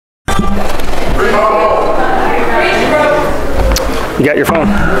You got your phone?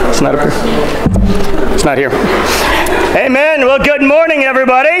 It's not up here. It's not here. Amen. Well, good morning,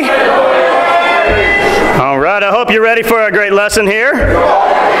 everybody. All right, I hope you're ready for a great lesson here.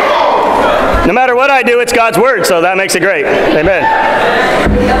 No matter what I do, it's God's Word, so that makes it great. Amen.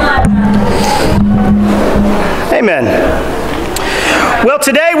 Amen. Well,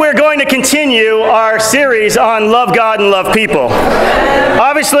 today we're going to continue our series on Love God and Love People.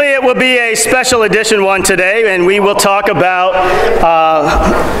 Obviously, it will be a special edition one today, and we will talk about,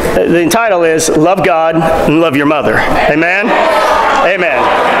 the title is Love God and Love Your Mother. Amen? Amen.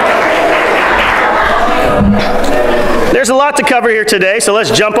 There's a lot to cover here today, so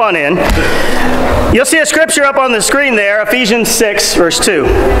let's jump on in. You'll see a scripture up on the screen there, Ephesians 6, verse 2.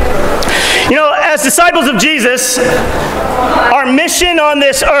 You know, as disciples of Jesus, our mission on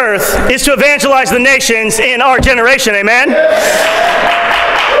this earth is to evangelize the nations in our generation, amen?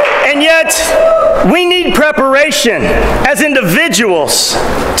 And yet, we need preparation as individuals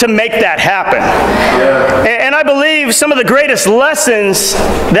to make that happen. And I believe some of the greatest lessons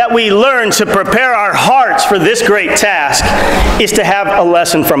that we learn to prepare our hearts for this great task is to have a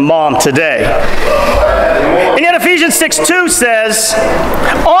lesson from Mom today. And yet Ephesians 6:2 says,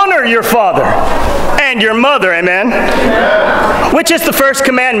 honor your father and your mother, amen? Which is the first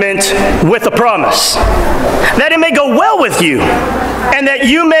commandment with a promise, that it may go well with you, and that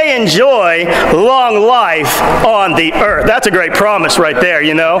you may enjoy long life on the earth. That's a great promise right there,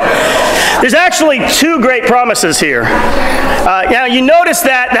 you know. There's actually two great promises here. Now, you notice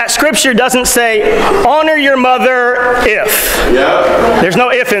that scripture doesn't say, honor your mother if. Yeah. There's no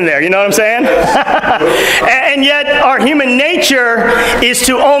if in there, you know what I'm saying? And yet, our human nature is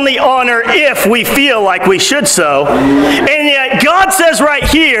to only honor if we feel like we should so. And yet, God says right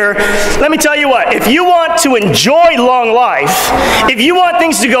here, let me tell you what, if you want to enjoy long life, if you want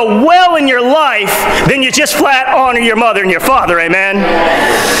things to go well in your life, then you just flat honor your mother and your father, amen?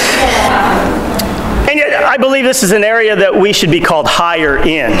 And yet, I believe this is an area that we should be called higher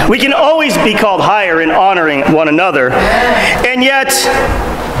in. We can always be called higher in honoring one another. And yet,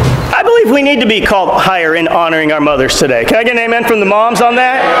 I believe we need to be called higher in honoring our mothers today. Can I get an amen from the moms on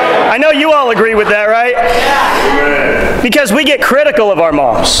that? I know you all agree with that, right? Because we get critical of our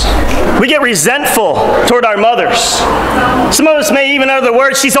moms. We get resentful toward our mothers. Some of us may even utter the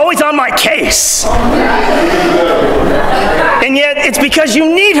words, she's always on my case. And yet, it's because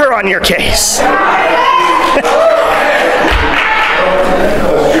you need her on your case.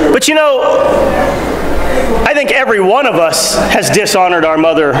 But you know, I think every one of us has dishonored our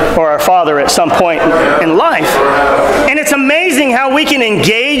mother or our father at some point in life. And it's amazing how we can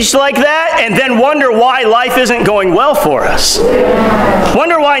engage like that and then wonder why life isn't going well for us.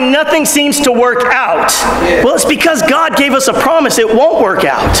 Wonder why nothing seems to work out. Well, it's because God gave us a promise it won't work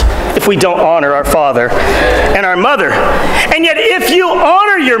out if we don't honor our father and our mother. And yet if you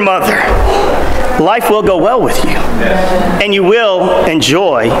honor your mother, life will go well with you. And you will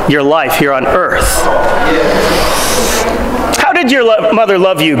enjoy your life here on earth. How did your mother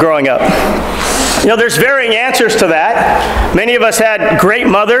love you growing up? You know, there's varying answers to that. Many of us had great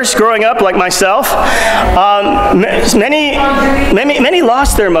mothers growing up, like myself. Many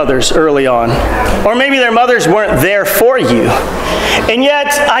lost their mothers early on. Or maybe their mothers weren't there for you. And yet,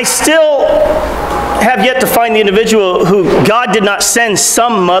 I still have yet to find the individual who God did not send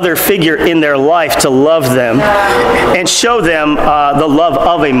some mother figure in their life to love them and show them the love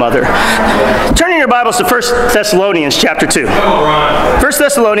of a mother. Turning your Bibles to 1 Thessalonians chapter 2. 1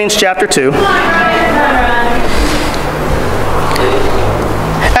 Thessalonians chapter 2.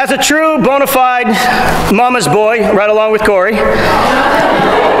 As a true bona fide mama's boy, right along with Corey,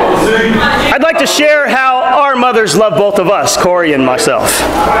 I'd like to share how our mothers love both of us, Corey and myself.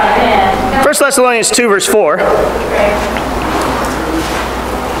 1 Thessalonians 2, verse 4.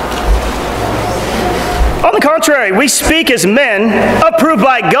 On the contrary, we speak as men approved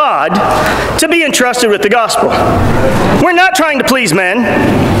by God to be entrusted with the gospel. We're not trying to please men,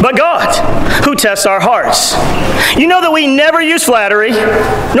 but God, who tests our hearts. You know that we never use flattery,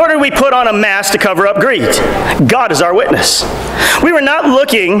 nor do we put on a mask to cover up greed. God is our witness. We were not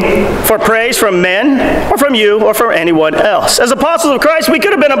looking for praise from men, or from you, or from anyone else. As apostles of Christ, we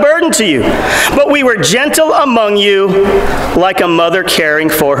could have been a burden to you, but we were gentle among you, like a mother caring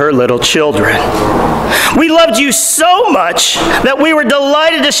for her little children. We loved you so much that we were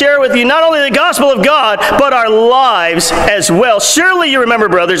delighted to share with you not only the gospel of God, but our lives as well. Surely you remember,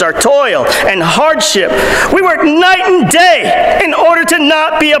 brothers, our toil and hardship. We worked night and day in order to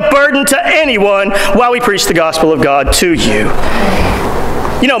not be a burden to anyone while we preach the gospel of God to you.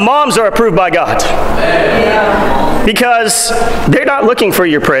 You know, moms are approved by God because they're not looking for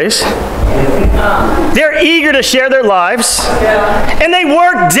your praise. They're eager to share their lives, and they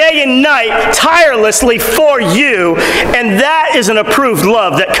work day and night tirelessly for you, and that is an approved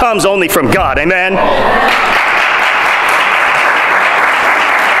love that comes only from God. Amen?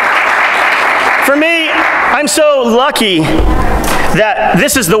 For me, I'm so lucky that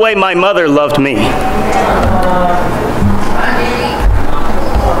this is the way my mother loved me.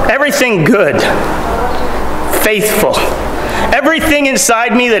 Everything good, faithful, everything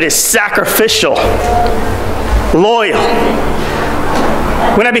inside me that is sacrificial, loyal.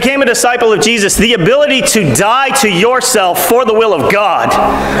 When I became a disciple of Jesus, the ability to die to yourself for the will of God,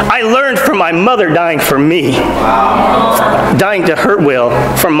 I learned from my mother dying for me, dying to her will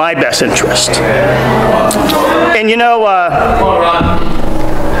for my best interest. And you know,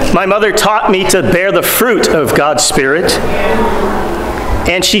 my mother taught me to bear the fruit of God's Spirit,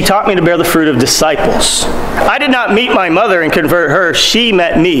 and she taught me to bear the fruit of disciples. I did not meet my mother and convert her. She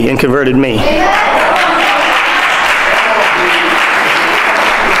met me and converted me.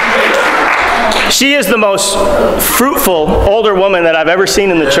 She is the most fruitful older woman that I've ever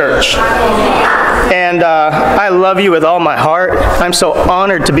seen in the church. And I love you with all my heart. I'm so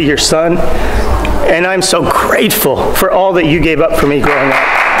honored to be your son. And I'm so grateful for all that you gave up for me growing up.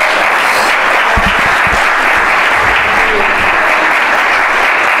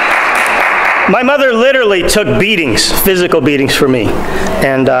 My mother literally took beatings, physical beatings for me.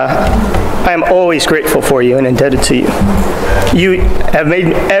 And I am always grateful for you and indebted to you. You have made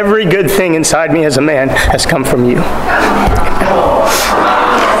every good thing inside me as a man has come from you.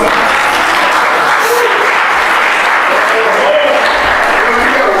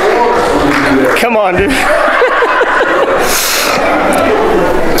 Come on, dude.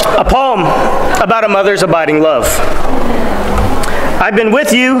 A poem about a mother's abiding love. I've been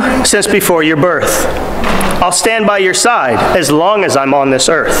with you since before your birth. I'll stand by your side as long as I'm on this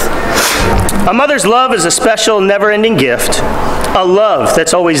earth. A mother's love is a special, never-ending gift, a love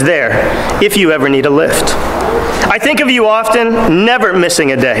that's always there if you ever need a lift. I think of you often, never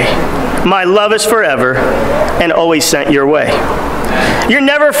missing a day. My love is forever and always sent your way. You're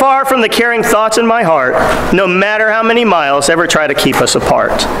never far from the caring thoughts in my heart, no matter how many miles ever try to keep us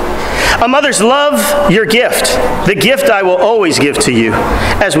apart. A mother's love, your gift, the gift I will always give to you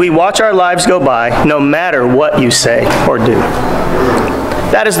as we watch our lives go by, no matter what you say or do.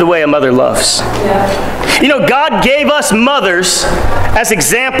 That is the way a mother loves. You know, God gave us mothers as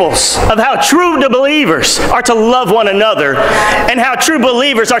examples of how true believers are to love one another and how true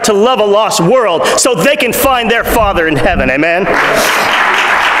believers are to love a lost world so they can find their Father in heaven. Amen?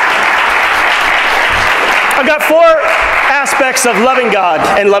 I've got 4 aspects of loving God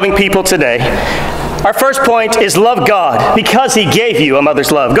and loving people today. Our first point is love God because He gave you a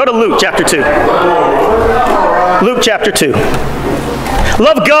mother's love. Go to Luke chapter 2. Luke chapter 2.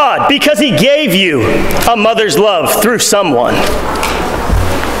 Love God because He gave you a mother's love through someone.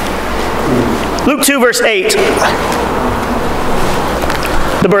 Luke 2 verse 8.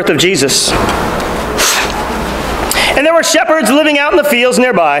 The birth of Jesus. And there were shepherds living out in the fields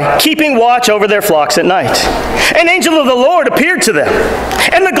nearby, keeping watch over their flocks at night. An angel of the Lord appeared to them,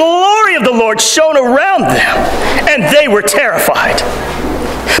 and the glory of the Lord shone around them, and they were terrified.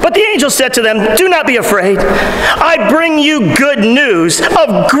 But the angel said to them, "Do not be afraid. I bring you good news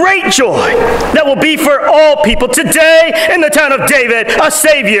of great joy that will be for all people. Today in the town of David, a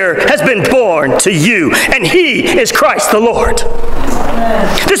Savior has been born to you, and He is Christ the Lord.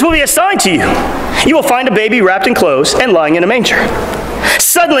 This will be a sign to you. You will find a baby wrapped in clothes and lying in a manger."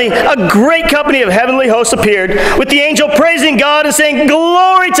 Suddenly, a great company of heavenly hosts appeared with the angel praising God and saying,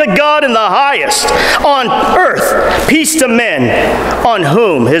 "Glory to God in the highest, on earth, peace to men on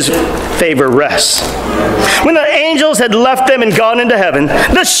whom His favor rests." When the angels had left them and gone into heaven,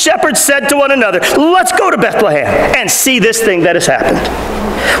 the shepherds said to one another, "Let's go to Bethlehem and see this thing that has happened,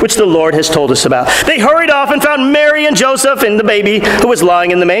 which the Lord has told us about." They hurried off and found Mary and Joseph and the baby who was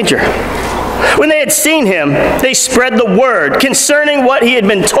lying in the manger. When they had seen Him, they spread the word concerning what He had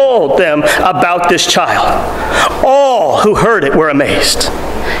been told them about this child. All who heard it were amazed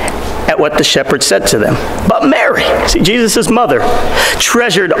at what the shepherds said to them. But Mary, see, Jesus' mother,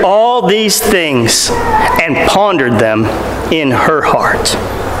 treasured all these things and pondered them in her heart.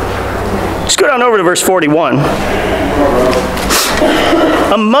 Let's go down over to verse 41.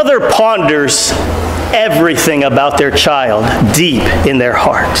 A mother ponders everything about their child deep in their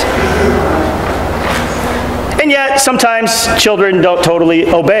heart. And yet, sometimes children don't totally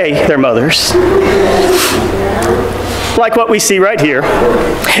obey their mothers. like what we see right here.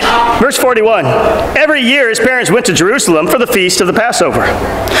 Verse 41, every year his parents went to Jerusalem for the feast of the Passover.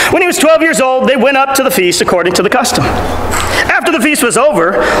 When he was 12 years old, they went up to the feast according to the custom. After the feast was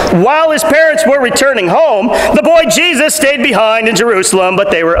over, while his parents were returning home, the boy Jesus stayed behind in Jerusalem,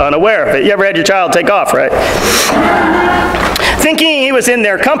 but they were unaware of it. You ever had your child take off, right? Thinking he was in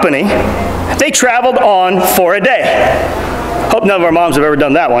their company, they traveled on for a day. Hope none of our moms have ever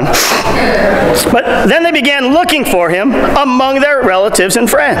done that one. But then they began looking for him among their relatives and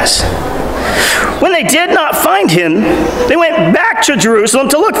friends. When they did not find him, they went back to Jerusalem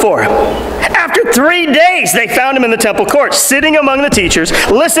to look for him. After 3 days, they found him in the temple courts, sitting among the teachers,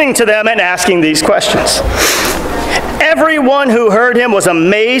 listening to them and asking these questions. Everyone who heard him was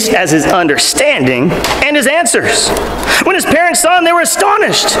amazed at his understanding and his answers. When his parents saw him, they were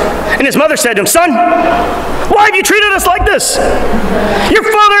astonished. And his mother said to him, "Son, why have you treated us like this? Your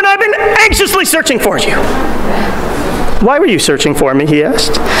father and I have been anxiously searching for you." "Why were you searching for me?" he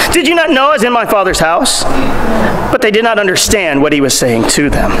asked. "Did you not know I was in my father's house?" But they did not understand what he was saying to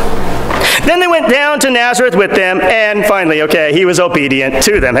them. Then they went down to Nazareth with them, and finally, he was obedient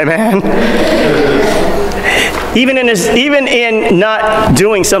to them. Amen. Even in not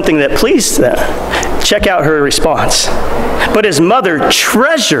doing something that pleased them, check out her response. But his mother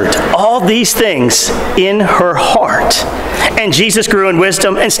treasured all these things in her heart. And Jesus grew in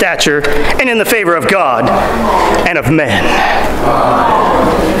wisdom and stature and in the favor of God and of men.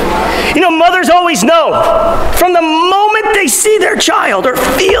 You know, mothers always know from the moment they see their child or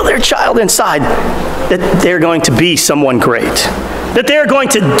feel their child inside that they're going to be someone great, that they're going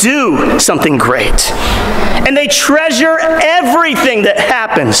to do something great. And they treasure everything that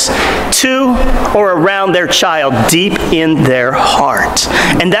happens to or around their child deep in their heart.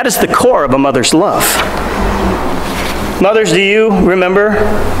 And that is the core of a mother's love. Mothers, do you remember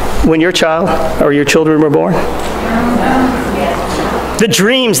when your child or your children were born? The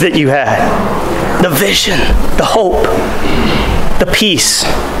dreams that you had, the vision, the hope, the peace.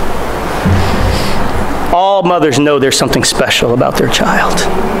 All mothers know there's something special about their child.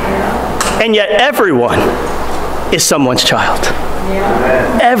 And yet everyone is someone's child.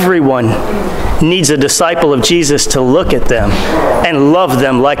 Everyone needs a disciple of Jesus to look at them and love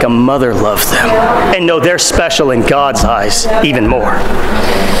them like a mother loved them and know they're special in God's eyes even more.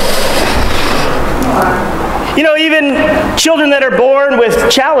 You know, even children that are born with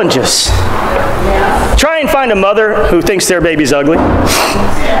challenges. Try and find a mother who thinks their baby's ugly.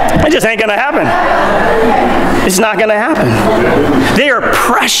 It just ain't going to happen. It's not going to happen. They are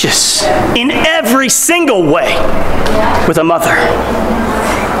precious in every single way with a mother.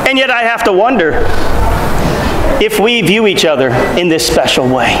 And yet I have to wonder if we view each other in this special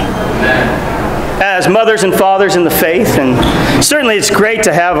way. As mothers and fathers in the faith, and certainly it's great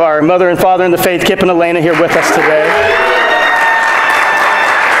to have our mother and father in the faith, Kip and Elena, here with us today.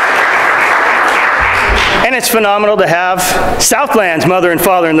 And it's phenomenal to have Southland's mother and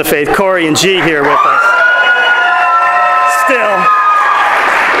father in the faith, Corey and G, here with us. Still.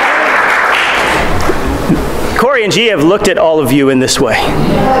 Corey and G have looked at all of you in this way,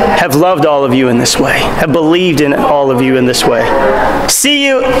 have loved all of you in this way, have believed in all of you in this way. See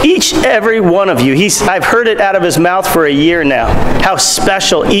you, each, every one of you. I've heard it out of his mouth for a year now, how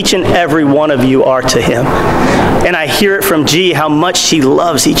special each and every one of you are to him. And I hear it from G, how much he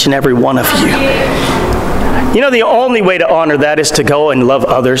loves each and every one of you. You know, the only way to honor that is to go and love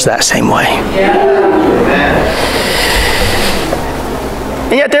others that same way.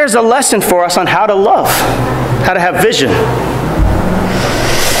 And yet there's a lesson for us on how to love, how to have vision.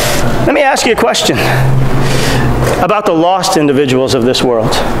 Let me ask you a question about the lost individuals of this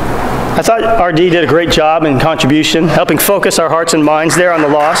world. I thought RD did a great job in contribution, helping focus our hearts and minds there on the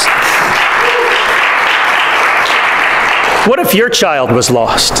lost. What if your child was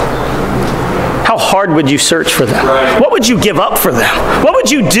lost? How hard would you search for them? What would you give up for them? What would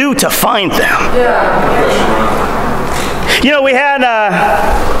you do to find them? You know, we had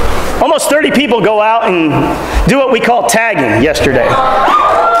almost 30 people go out and do what we call tagging yesterday.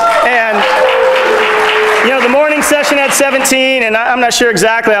 And, you know, the morning session had 17, and I'm not sure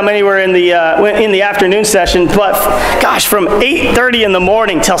exactly how many were in the afternoon session, but gosh, from 8:30 in the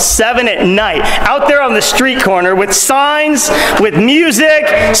morning till 7 at night, out there on the street corner with signs, with music,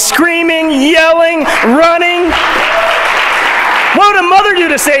 screaming, yelling, running. What would a mother do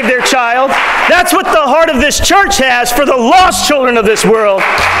to save their child? That's what the heart of this church has for the lost children of this world.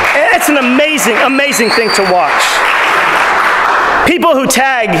 It's an amazing, amazing thing to watch. People who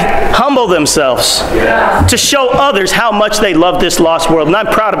tag humble themselves to show others how much they love this lost world. And I'm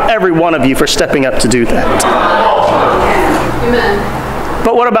proud of every one of you for stepping up to do that. Amen.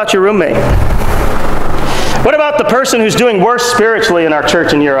 But what about your roommate? What about the person who's doing worse spiritually in our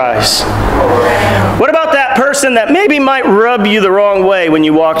church in your eyes? What about that person that maybe might rub you the wrong way when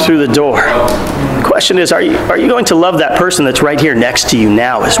you walk through the door? The question is, are you going to love that person that's right here next to you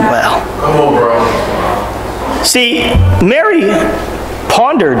now as well? Come on, bro. See, Mary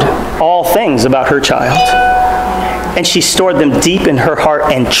pondered all things about her child, and she stored them deep in her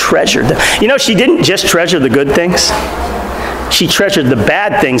heart and treasured them. You know, she didn't just treasure the good things. She treasured the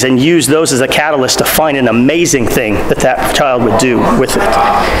bad things and used those as a catalyst to find an amazing thing that child would do with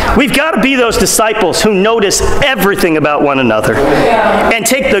it. We've got to be those disciples who notice everything about one another and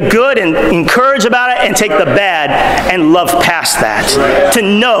take the good and encourage about it and take the bad and love past that, to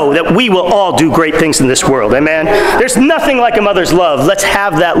know that we will all do great things in this world. Amen? There's nothing like a mother's love. Let's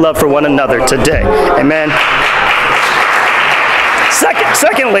have that love for one another today. Amen?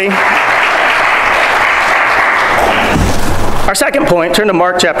 Secondly, our second point, turn to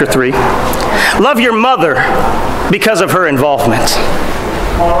Mark chapter 3. Love your mother because of her involvement.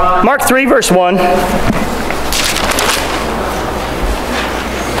 Mark 3, verse 1.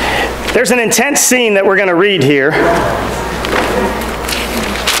 There's an intense scene that we're going to read here.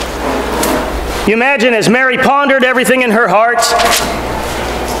 You imagine as Mary pondered everything in her heart,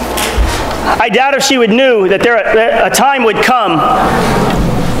 I doubt if she would knew that a time would come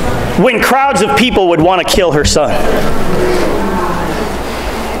when crowds of people would want to kill her son.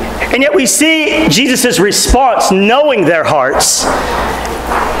 And yet we see Jesus' response, knowing their hearts,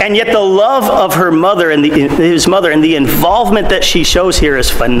 and yet the love of her mother and his mother and the involvement that she shows here is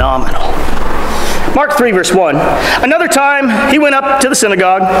phenomenal. Mark 3, verse 1. Another time he went up to the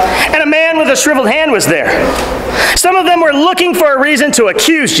synagogue, and a man with a shriveled hand was there. Some of them were looking for a reason to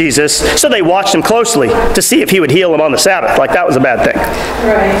accuse Jesus, so they watched him closely to see if he would heal him on the Sabbath, like that was a bad thing.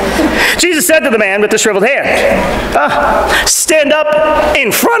 Right. Jesus said to the man with the shriveled hand, stand up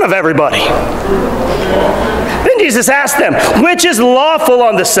in front of everybody. Then Jesus asked them, which is lawful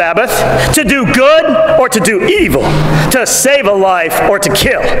on the Sabbath, to do good or to do evil, to save a life or to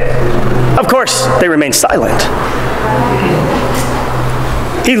kill? Of course, they remained silent.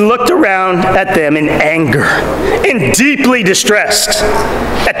 He looked around at them in anger and deeply distressed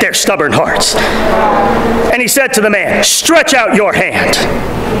at their stubborn hearts. And he said to the man, stretch out your hand.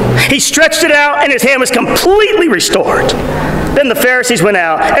 He stretched it out, and his hand was completely restored. Then the Pharisees went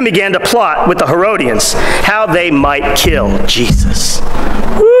out and began to plot with the Herodians how they might kill Jesus.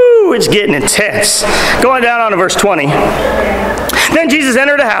 Woo, it's getting intense. Going down on to verse 20. Then Jesus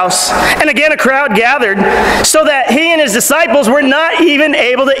entered a house, and again a crowd gathered, so that he and his disciples were not even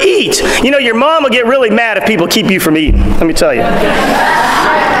able to eat. You know, your mom will get really mad if people keep you from eating, let me tell you.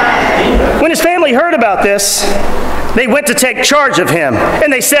 When his family heard about this, they went to take charge of him,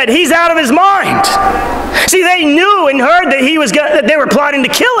 and they said, he's out of his mind. See, they knew and heard that they were plotting to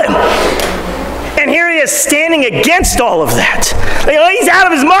kill him. And here he is standing against all of that. He's out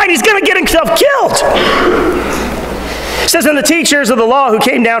of his mind. He's going to get himself killed. It says, and the teachers of the law who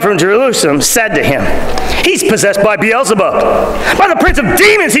came down from Jerusalem said to him, he's possessed by Beelzebub. By the prince of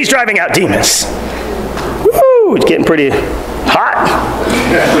demons, he's driving out demons. Woo, it's getting pretty hot.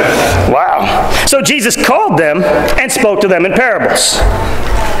 Wow. So Jesus called them and spoke to them in parables.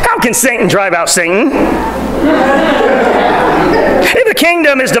 How can Satan drive out Satan? If a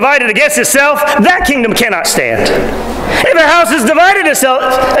kingdom is divided against itself, that kingdom cannot stand. If a house is divided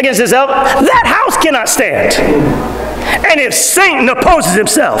against itself, that house cannot stand. And if Satan opposes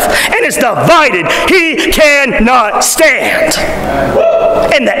himself and is divided, he cannot stand.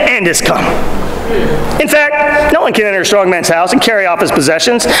 And the end has come. In fact, no one can enter a strong man's house and carry off his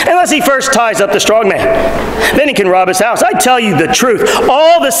possessions unless he first ties up the strong man. Then he can rob his house. I tell you the truth.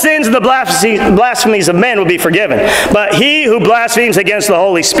 All the sins and the blasphemies of men will be forgiven. But he who blasphemes against the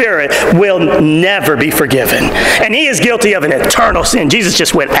Holy Spirit will never be forgiven. And he is guilty of an eternal sin. Jesus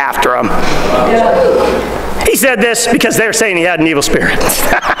just went after him. He said this because they're saying he had an evil spirit.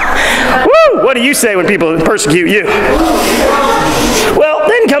 Woo! What do you say when people persecute you? Well,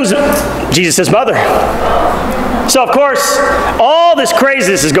 then comes Jesus' mother. So, of course, all this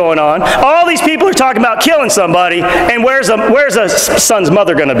craziness is going on. All these people are talking about killing somebody, and where's a son's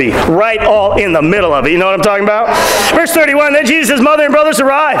mother going to be? Right all in the middle of it. You know what I'm talking about? Verse 31, then Jesus' mother and brothers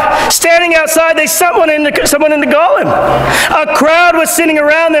arrived. Standing outside, they sent someone in to call him. A crowd was sitting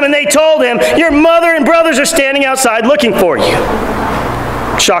around them, and they told him, your mother and brothers are standing outside looking for you.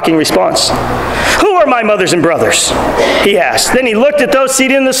 Shocking response. Who are my mothers and brothers? He asked. Then he looked at those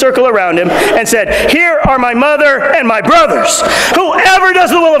seated in the circle around him and said, here are my mother and my brothers. Whoever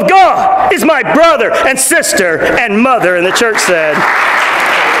does the will of God is my brother and sister and mother. And the church said,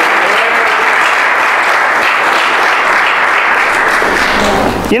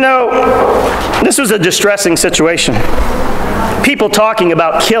 You know, this was a distressing situation. People talking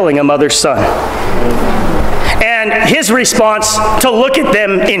about killing a mother's son. And his response to look at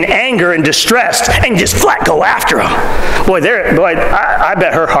them in anger and distress and just flat go after them. I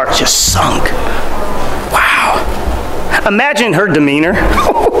bet her heart just sunk. Wow. Imagine her demeanor.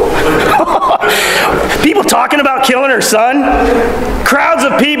 People talking about killing her son. Crowds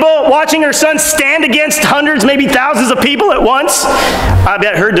of people watching her son stand against hundreds, maybe thousands of people at once. I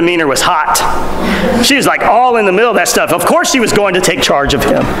bet her demeanor was hot. She was like all in the middle of that stuff. Of course she was going to take charge of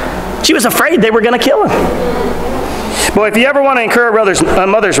him. She was afraid they were going to kill him. Boy, if you ever want to incur a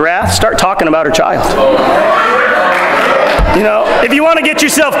mother's wrath, start talking about her child. You know, if you want to get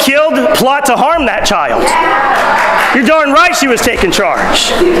yourself killed, plot to harm that child. You're darn right she was taking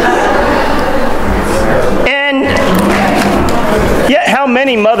charge. And yet, how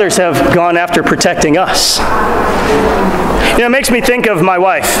many mothers have gone after protecting us? You know, it makes me think of my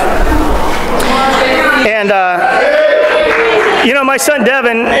wife. And, you know, my son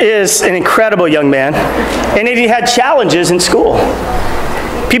Devin is an incredible young man, and he had challenges in school.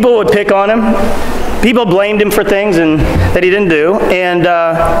 People would pick on him. People blamed him for things that he didn't do, and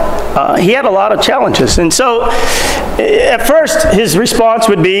he had a lot of challenges. And so, at first, his response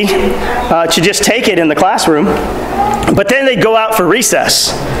would be to just take it in the classroom, but then they'd go out for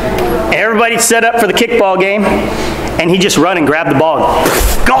recess, and everybody'd set up for the kickball game, and he'd just run and grab the ball,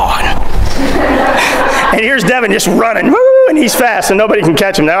 and gone. And here's Devin just running, woo, and he's fast, and nobody can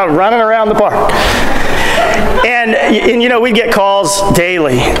catch him now, running around the park. And you know, we'd get calls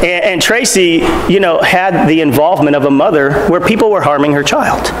daily. And Tracy, you know, had the involvement of a mother where people were harming her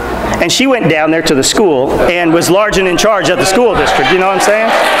child. And she went down there to the school and was large and in charge of the school district. You know what I'm saying?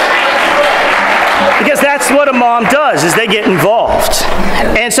 Because that's what a mom does, is they get involved.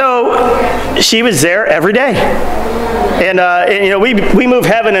 And so she was there every day. And you know, we moved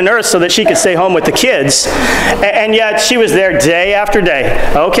heaven and earth so that she could stay home with the kids. And yet she was there day after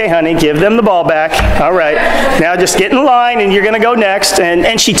day. Okay, honey, give them the ball back. All right, now just get in line and you're going to go next.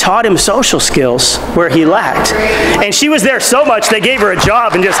 And she taught him social skills where he lacked. And she was there so much they gave her a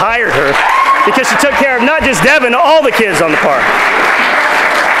job and just hired her because she took care of not just Devin, all the kids on the park.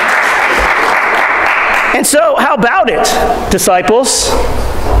 And so, how about it, disciples?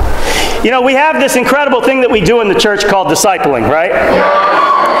 You know, we have this incredible thing that we do in the church called discipling, right?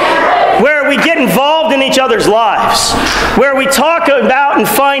 Where we get involved in each other's lives. Where we talk about and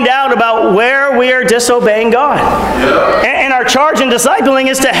find out about where we are disobeying God. And our charge in discipling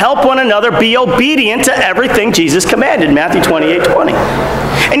is to help one another be obedient to everything Jesus commanded, Matthew 28:20.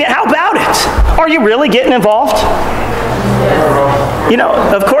 And yet, how about it? Are you really getting involved? You know,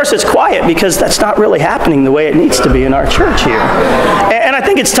 of course it's quiet because that's not really happening the way it needs to be in our church here. And I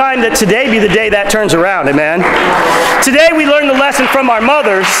think it's time that today be the day that turns around, amen? Today we learn the lesson from our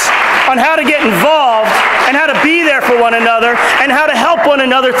mothers on how to get involved and how to be there for one another and how to help one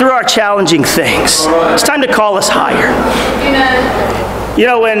another through our challenging things. It's time to call us higher. You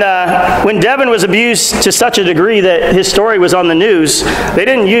know, when Devin was abused to such a degree that his story was on the news, they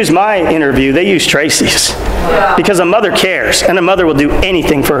didn't use my interview, they used Tracy's. Because a mother cares, and a mother will do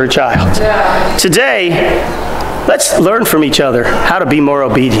anything for her child. Today, let's learn from each other how to be more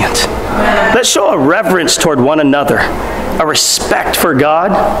obedient. Let's show a reverence toward one another, a respect for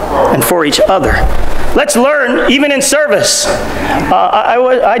God and for each other. Let's learn, even in service.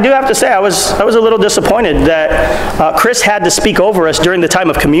 I do have to say, I was a little disappointed that Chris had to speak over us during the time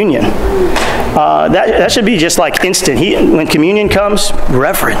of communion. That should be just like instant. When communion comes,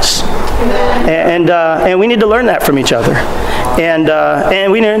 reverence. And we need to learn that from each other.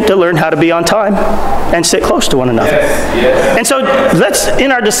 And we need to learn how to be on time and sit close to one another. And so let's,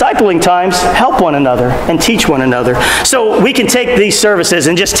 in our discipling times, help one another and teach one another so we can take these services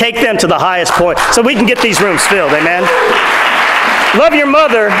and just take them to the highest point so we can get these rooms filled, amen? Love your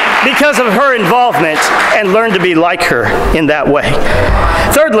mother because of her involvement and learn to be like her in that way.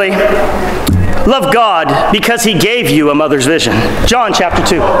 Thirdly, love God because he gave you a mother's vision. John chapter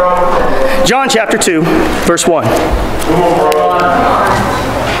 2. John chapter 2, verse 1.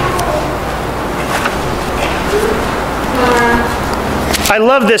 I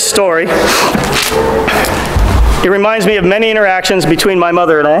love this story. It reminds me of many interactions between my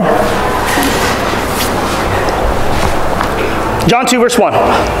mother and I. John 2, verse 1.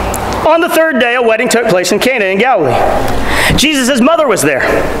 On the third day, a wedding took place in Cana in Galilee. Jesus' mother was there,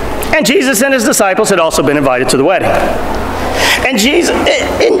 and Jesus and his disciples had also been invited to the wedding. And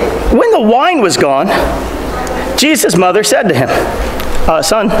when the wine was gone, Jesus' mother said to him,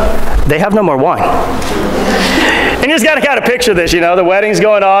 Son, they have no more wine. And you just got to kind of picture this, the wedding's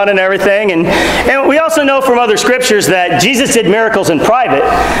going on and everything. And we also know from other scriptures that Jesus did miracles in private,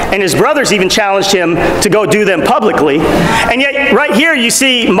 and his brothers even challenged him to go do them publicly. And yet, right here, you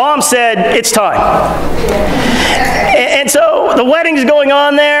see, Mom said, it's time. And so the wedding's going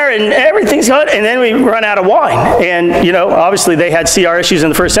on there, and everything's good, and then we run out of wine. And, obviously they had CR issues in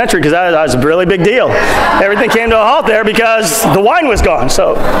the first century because that was a really big deal. Everything came to a halt there because the wine was gone.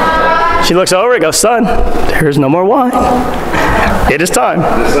 So she looks over and goes, son, there's no more wine. It is time.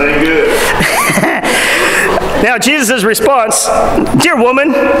 This ain't good. Now, Jesus' response, dear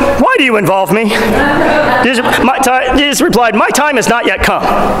woman, why do you involve me? Jesus replied, my time has not yet come.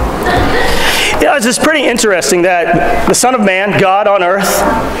 It's just pretty interesting that the Son of Man, God on earth,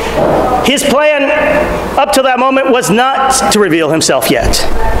 his plan up to that moment was not to reveal himself yet.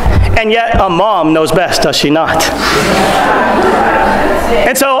 And yet a mom knows best, does she not?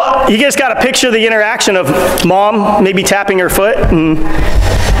 And so you just got to picture the interaction of mom maybe tapping her foot and,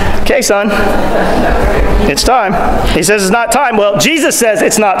 okay, son, it's time. He says it's not time. Well, Jesus says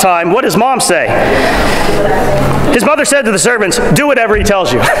it's not time. What does mom say? His mother said to the servants, do whatever he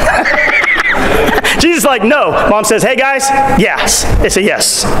tells you. Jesus is like, no. Mom says, hey guys, yes. They say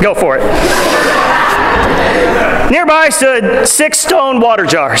yes. Go for it. Nearby stood 6 stone water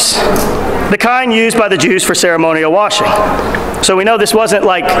jars, the kind used by the Jews for ceremonial washing. So we know this wasn't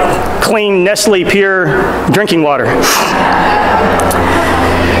like clean, Nestle pure drinking water.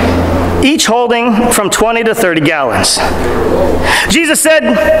 Each holding from 20 to 30 gallons. Jesus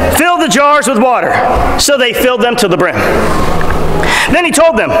said, fill the jars with water. So they filled them to the brim. Then he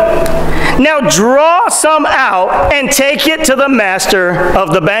told them, now draw some out and take it to the master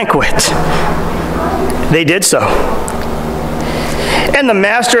of the banquet. They did so. And the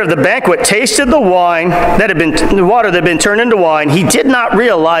master of the banquet tasted the water that had been turned into wine. He did not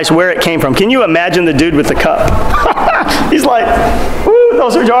realize where it came from. Can you imagine the dude with the cup? He's like, ooh,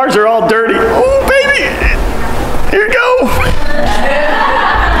 those jars are all dirty. Ooh, baby, here you go.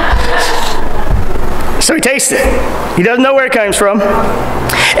 So he tastes it. He doesn't know where it comes from.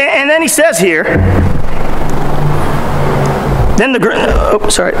 And then he says here, then he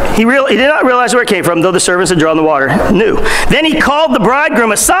did not realize where it came from, though the servants had drawn the water, knew. Then he called the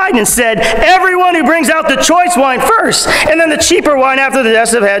bridegroom aside and said, everyone who brings out the choice wine first, and then the cheaper wine after the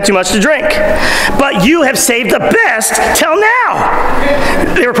guests have had too much to drink. But you have saved the best till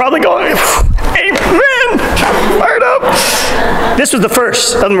now. They were probably going, amen, fired up. This was the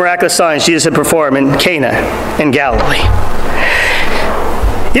first of the miraculous signs Jesus had performed in Cana in Galilee.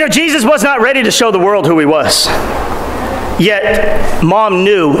 Jesus was not ready to show the world who he was. Yet, mom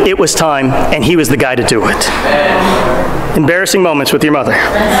knew it was time, and he was the guy to do it. Embarrassing moments with your mother.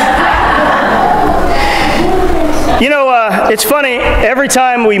 It's funny, every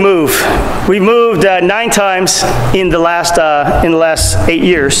time we move, we've moved 9 times in the last 8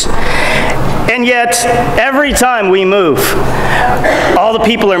 years. And yet, every time we move, all the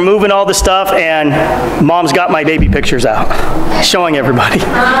people are moving all the stuff, and mom's got my baby pictures out, showing everybody.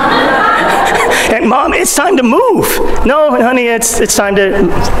 And mom, it's time to move. No, honey, it's time to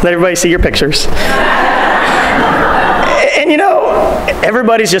let everybody see your pictures. And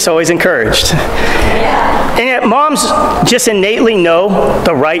everybody's just always encouraged. And yet moms just innately know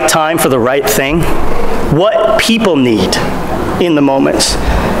the right time for the right thing, what people need in the moments.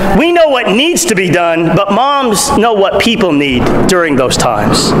 We know what needs to be done, but moms know what people need during those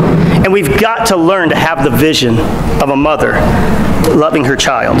times. And we've got to learn to have the vision of a mother loving her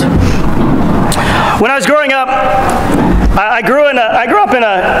child. When I was growing up, I grew up in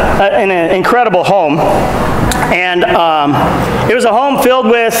an incredible home. And it was a home filled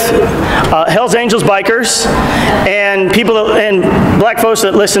with Hells Angels bikers and black folks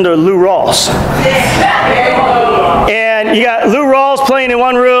that listened to Lou Rawls. And you got Lou Rawls playing in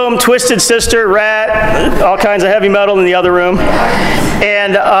one room, Twisted Sister, Rat, all kinds of heavy metal in the other room.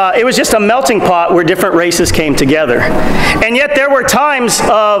 And it was just a melting pot where different races came together. And yet there were times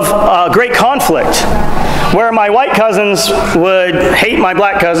of great conflict where my white cousins would hate my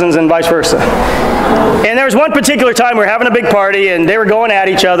black cousins and vice versa. And there was one particular time we were having a big party and they were going at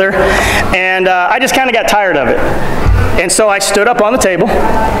each other, and I just kind of got tired of it. And so I stood up on the table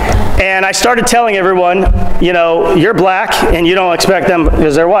and I started telling everyone, you're black and you don't expect them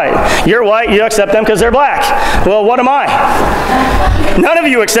because they're white. You're white, you accept them because they're black. Well, what am I? None of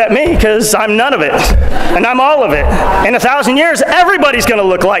you accept me because I'm none of it. And I'm all of it. In 1,000 years, everybody's going to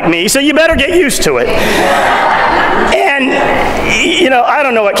look like me, so you better get used to it. And, I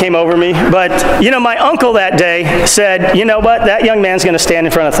don't know what came over me, but, my uncle that day said, you know what, that young man's going to stand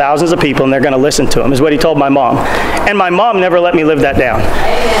in front of thousands of people and they're going to listen to him, is what he told my mom. And my mom never let me live that down.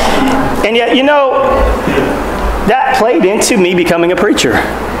 And yet, that played into me becoming a preacher.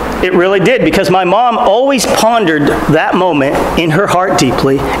 It really did, because my mom always pondered that moment in her heart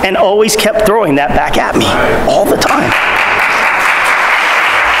deeply and always kept throwing that back at me all the time.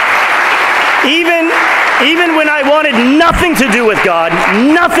 Even when I wanted nothing to do with God,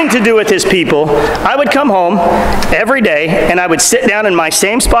 nothing to do with His people, I would come home every day and I would sit down in my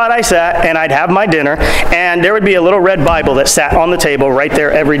same spot I sat and I'd have my dinner, and there would be a little red Bible that sat on the table right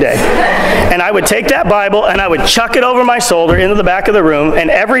there every day. And I would take that Bible and I would chuck it over my shoulder into the back of the room, and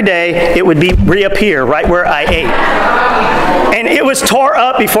every day it would reappear right where I ate. And it was tore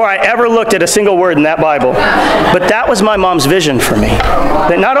up before I ever looked at a single word in that Bible. But that was my mom's vision for me.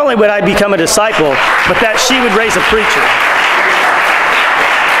 That not only would I become a disciple, but that she would raise a preacher.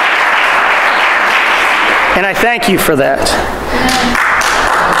 And I thank you for that.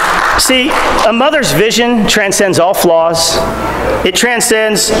 See, a mother's vision transcends all flaws. It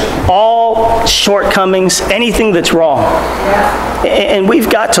transcends all shortcomings, anything that's wrong. And we've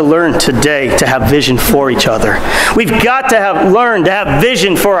got to learn today to have vision for each other. We've got to learn to have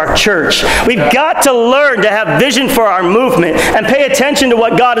vision for our church. We've got to learn to have vision for our movement and pay attention to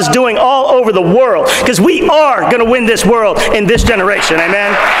what God is doing all over the world, because we are going to win this world in this generation.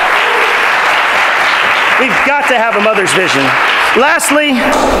 Amen? We've got to have a mother's vision. Lastly,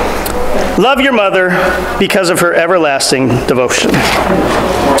 love your mother because of her everlasting devotion.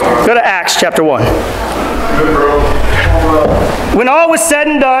 Go to Acts chapter 1. When all was said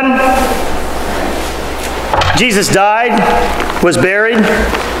and done, Jesus died, was buried,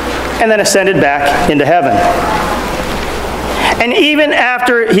 and then ascended back into heaven. And even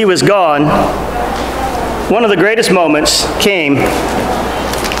after he was gone, one of the greatest moments came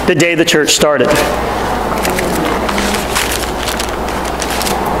the day the church started.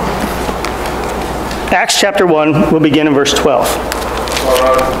 Acts chapter 1, we'll begin in verse 12.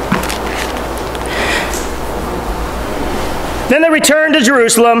 Then they returned to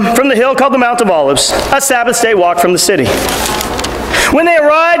Jerusalem from the hill called the Mount of Olives, a Sabbath day walk from the city. When they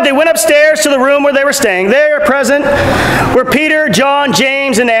arrived, they went upstairs to the room where they were staying. There present were Peter, John,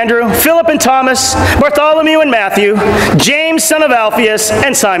 James, and Andrew, Philip and Thomas, Bartholomew and Matthew, James, son of Alphaeus,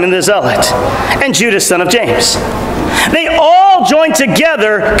 and Simon the Zealot, and Judas, son of James. They all joined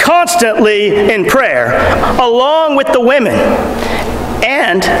together constantly in prayer, along with the women,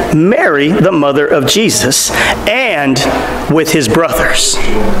 and Mary, the mother of Jesus, and with his brothers.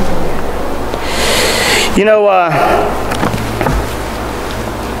 You know,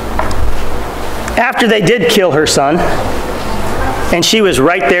 after they did kill her son, and she was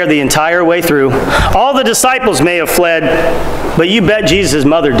right there the entire way through, all the disciples may have fled, but you bet Jesus'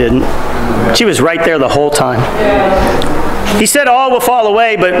 mother didn't. She was right there the whole time. He said all will fall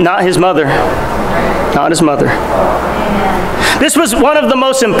away, but not his mother. Not his mother. This was one of the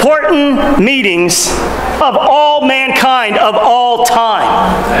most important meetings of all mankind of all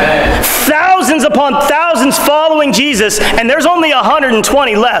time. Thousands upon thousands following Jesus, and there's only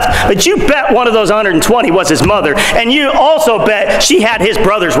 120 left. But you bet one of those 120 was his mother, and you also bet she had his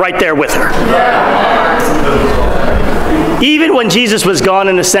brothers right there with her. Even when Jesus was gone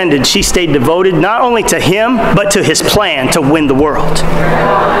and ascended, she stayed devoted not only to him, but to his plan to win the world.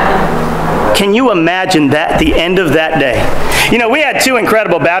 Can you imagine that, the end of that day? You know, we had 2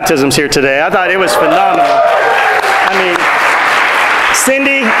 incredible baptisms here today. I thought it was phenomenal. I mean,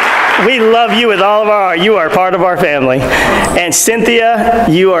 Cindy, we love you with all of our heart. You are part of our family. And Cynthia,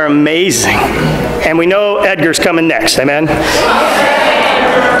 you are amazing. And we know Edgar's coming next. Amen?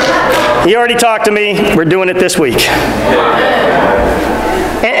 He already talked to me. We're doing it this week.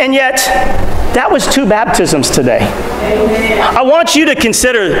 And yet, that was 2 baptisms today. I want you to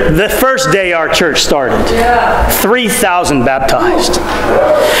consider the first day our church started. 3,000 baptized.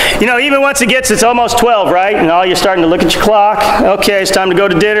 You know, even once it's almost 12, right? And all you're starting to look at your clock. Okay, it's time to go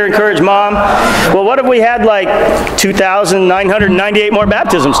to dinner, encourage mom. Well, what if we had like 2,998 more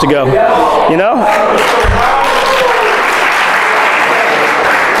baptisms to go? You know?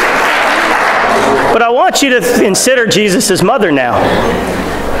 But I want you to consider Jesus' mother now.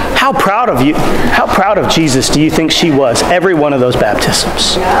 How proud of you, how proud of Jesus do you think she was every one of those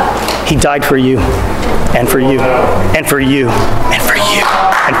baptisms? He died for you, and for you, and for you, and for you,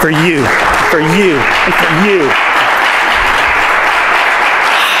 and for you, and for you, and for you.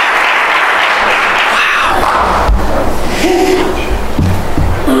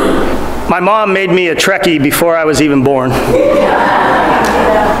 Wow. My mom made me a Trekkie before I was even born.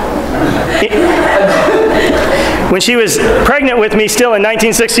 When she was pregnant with me still in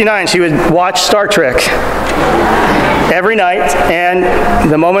 1969, she would watch Star Trek every night, and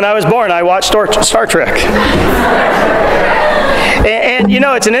the moment I was born, I watched Star Trek. And you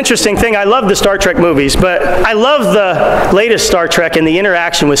know, it's an interesting thing. I love the Star Trek movies, but I love the latest Star Trek and the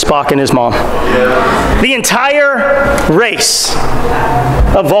interaction with Spock and his mom. The entire race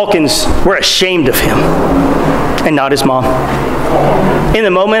of Vulcans were ashamed of him and not his mom. In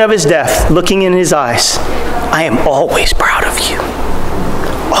the moment of his death, looking in his eyes, I am always proud of you.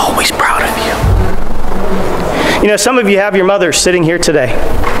 Always proud of you. You know, some of you have your mothers sitting here today.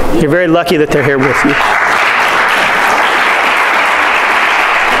 You're very lucky that they're here with you.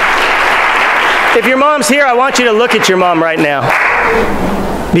 If your mom's here, I want you to look at your mom right now.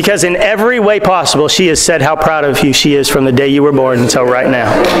 Because in every way possible, she has said how proud of you she is from the day you were born until right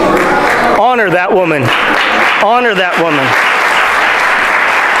now. Honor that woman. Honor that woman.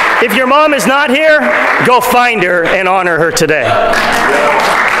 If your mom is not here, go find her and honor her today.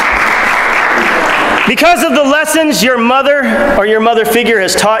 Because of the lessons your mother or your mother figure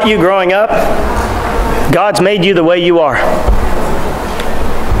has taught you growing up, God's made you the way you are.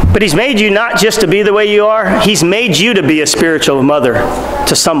 But He's made you not just to be the way you are, He's made you to be a spiritual mother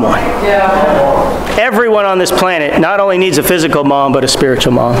to someone. Yeah. Everyone on this planet not only needs a physical mom, but a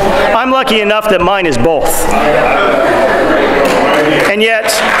spiritual mom. I'm lucky enough that mine is both. And yet,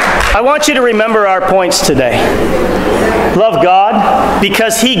 I want you to remember our points today. Love God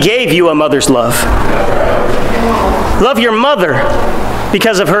because He gave you a mother's love. Love your mother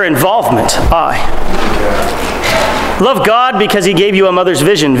because of her involvement, I. Love God because He gave you a mother's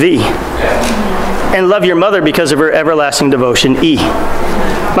vision, V. And love your mother because of her everlasting devotion, E.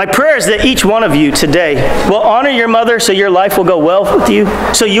 My prayer is that each one of you today will honor your mother so your life will go well with you,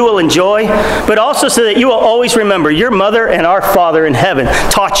 so you will enjoy, but also so that you will always remember your mother and our Father in heaven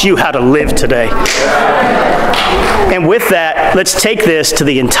taught you how to live today. And with that, let's take this to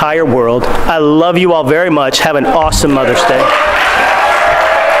the entire world. I love you all very much. Have an awesome Mother's Day.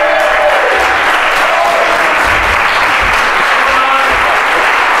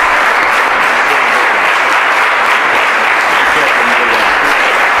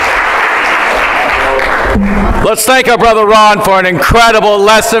 Let's thank our brother Ron for an incredible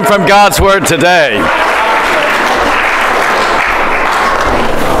lesson from God's Word today.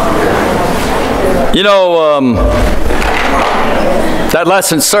 You know, that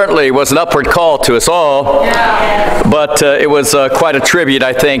lesson certainly was an upward call to us all, but it was quite a tribute,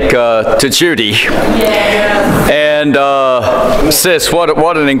 I think, to Judy. And sis,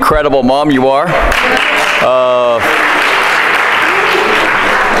 what an incredible mom you are.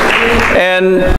 And